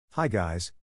Hi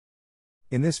guys.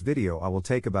 In this video I will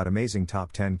take about amazing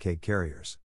top 10 cake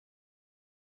carriers.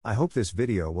 I hope this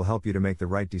video will help you to make the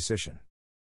right decision.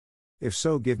 If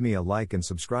so, give me a like and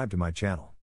subscribe to my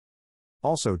channel.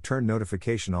 Also turn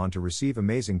notification on to receive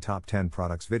amazing top 10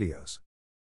 products videos.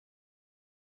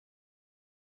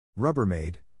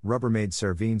 Rubbermaid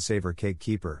Servin Savor Cake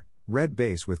Keeper, red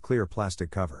base with clear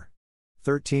plastic cover.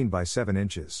 13 by 7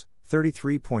 inches,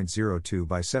 33.02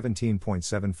 by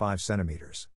 17.75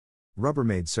 centimeters.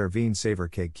 Rubbermaid Servin Savor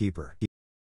Cake Keeper.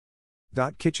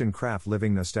 Kitchen Craft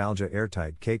Living Nostalgia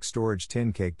Airtight Cake Storage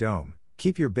Tin Cake Dome.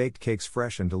 Keep your baked cakes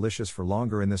fresh and delicious for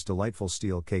longer in this delightful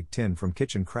steel cake tin from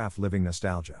Kitchen Craft Living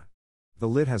Nostalgia. The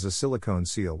lid has a silicone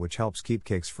seal which helps keep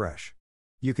cakes fresh.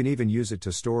 You can even use it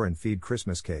to store and feed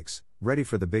Christmas cakes, ready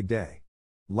for the big day.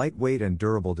 Lightweight and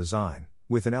durable design,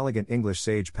 with an elegant English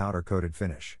sage powder coated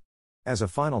finish. As a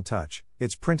final touch,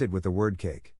 it's printed with the word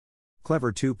cake.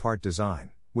 Clever two-part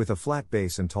design, with a flat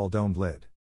base and tall domed lid.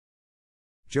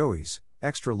 Joey's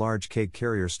extra large cake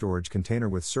carrier storage container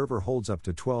with server holds up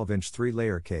to 12-inch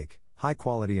 3-layer cake, high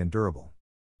quality and durable.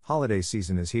 Holiday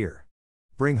season is here.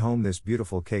 Bring home this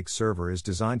beautiful cake server is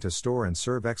designed to store and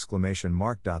serve !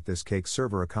 This cake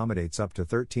server accommodates up to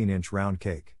 13-inch round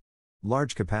cake.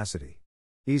 Large capacity.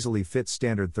 Easily fits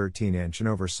standard 13-inch and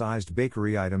oversized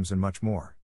bakery items and much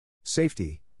more.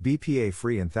 Safety,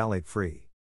 BPA-free and phthalate-free.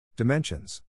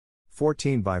 Dimensions: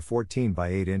 14 by 14 by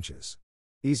 8 inches.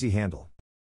 Easy handle.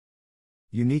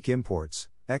 Unique imports,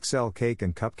 XL cake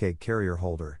and cupcake carrier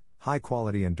holder, high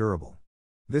quality and durable.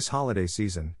 This holiday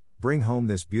season, bring home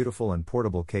this beautiful and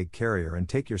portable cake carrier and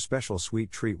take your special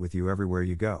sweet treat with you everywhere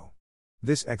you go.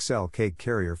 This XL cake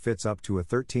carrier fits up to a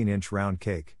 13-inch round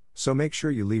cake, so make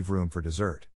sure you leave room for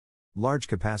dessert. Large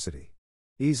capacity.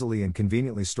 Easily and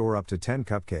conveniently store up to 10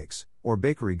 cupcakes, or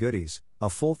bakery goodies, a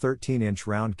full 13-inch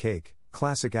round cake,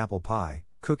 classic apple pie,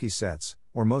 cookie sets,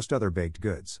 or most other baked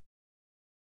goods.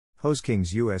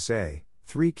 Hosekings USA,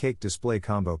 3 cake display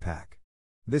combo pack.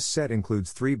 This set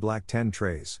includes 3 black 10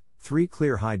 trays, 3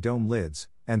 clear high dome lids,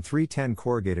 and 3 10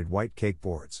 corrugated white cake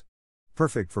boards.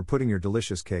 Perfect for putting your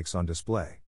delicious cakes on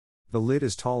display. The lid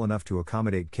is tall enough to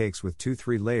accommodate cakes with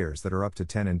 2-3 layers that are up to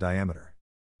 10 in diameter.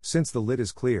 Since the lid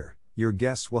is clear, your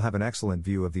guests will have an excellent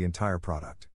view of the entire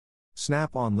product.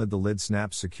 Snap-on lid. The lid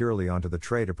snaps securely onto the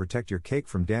tray to protect your cake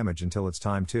from damage until it's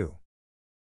time to.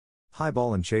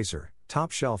 Highball and Chaser,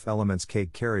 top shelf elements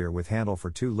cake carrier with handle for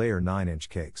 2-layer 9-inch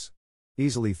cakes.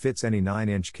 Easily fits any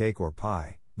 9-inch cake or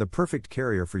pie, the perfect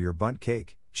carrier for your bundt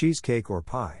cake, cheesecake or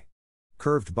pie.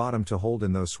 Curved bottom to hold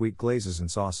in those sweet glazes and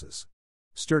sauces.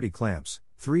 Sturdy clamps,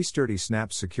 3 sturdy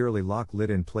snaps securely lock lid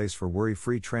in place for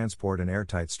worry-free transport and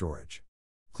airtight storage.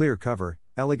 Clear cover,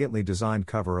 elegantly designed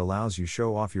cover allows you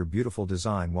show off your beautiful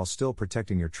design while still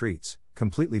protecting your treats,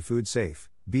 completely food safe,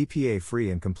 BPA-free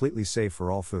and completely safe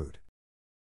for all food.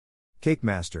 Cake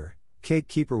Master, cake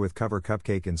keeper with cover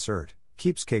cupcake insert,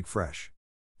 keeps cake fresh.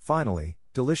 Finally,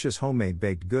 delicious homemade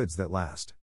baked goods that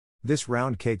last. This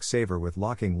round cake saver with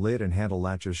locking lid and handle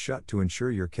latches shut to ensure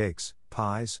your cakes,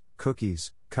 pies,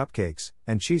 cookies, cupcakes,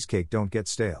 and cheesecake don't get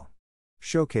stale.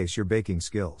 Showcase your baking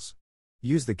skills.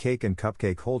 Use the cake and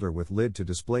cupcake holder with lid to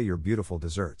display your beautiful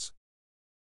desserts.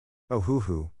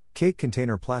 Ohuhu, cake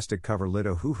container plastic cover lid.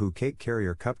 Ohuhu cake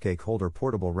carrier cupcake holder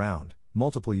portable round,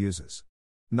 multiple uses.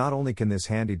 Not only can this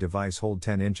handy device hold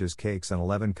 10 inches cakes and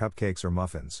 11 cupcakes or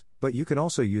muffins, but you can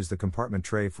also use the compartment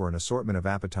tray for an assortment of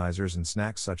appetizers and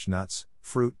snacks such nuts,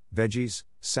 fruit, veggies,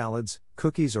 salads,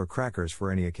 cookies or crackers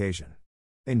for any occasion.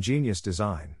 Ingenious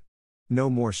design. No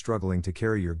more struggling to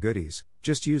carry your goodies,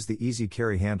 just use the easy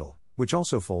carry handle, which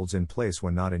also folds in place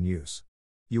when not in use.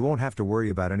 You won't have to worry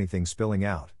about anything spilling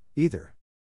out, either.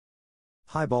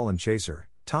 Highball and Chaser,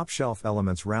 top shelf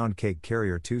elements round cake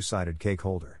carrier 2-sided cake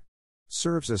holder.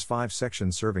 Serves as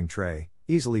 5-section serving tray,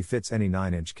 easily fits any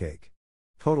 9-inch cake.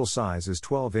 Total size is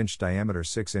 12-inch diameter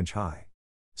 6-inch high.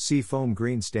 Sea foam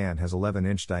green stand has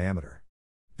 11-inch diameter.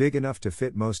 Big enough to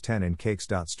fit most 10-in cakes.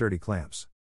 Sturdy clamps.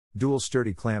 Dual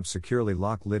sturdy clamps securely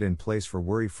lock lid in place for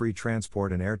worry-free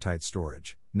transport and airtight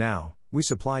storage. Now, we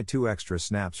supply 2 extra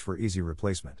snaps for easy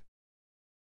replacement.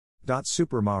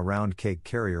 Superma round cake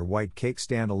carrier white cake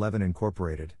stand 11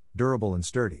 incorporated, durable and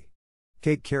sturdy.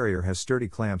 Cake carrier has sturdy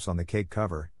clamps on the cake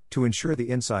cover, to ensure the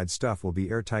inside stuff will be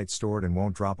airtight stored and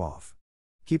won't drop off.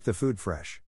 Keep the food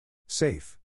fresh. Safe.